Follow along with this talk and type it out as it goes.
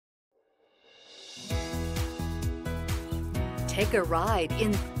Take a ride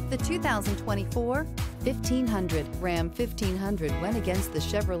in the 2024 1500. Ram 1500 went against the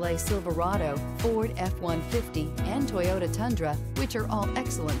Chevrolet Silverado, Ford F-150, and Toyota Tundra, which are all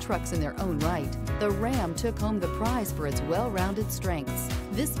excellent trucks in their own right. The Ram took home the prize for its well-rounded strengths.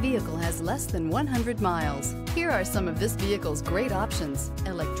 This vehicle has less than 100 miles. Here are some of this vehicle's great options: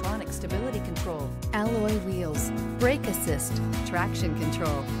 electronic stability control, alloy wheels, brake assist, traction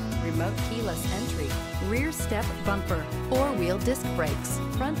control, remote keyless entry, rear step bumper, four-wheel disc brakes,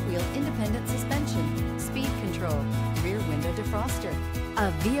 front wheel independent suspension, speed control, rear window defroster.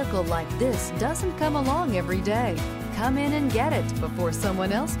 A vehicle like this doesn't come along every day. Come in and get it before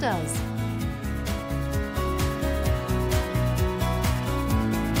someone else does.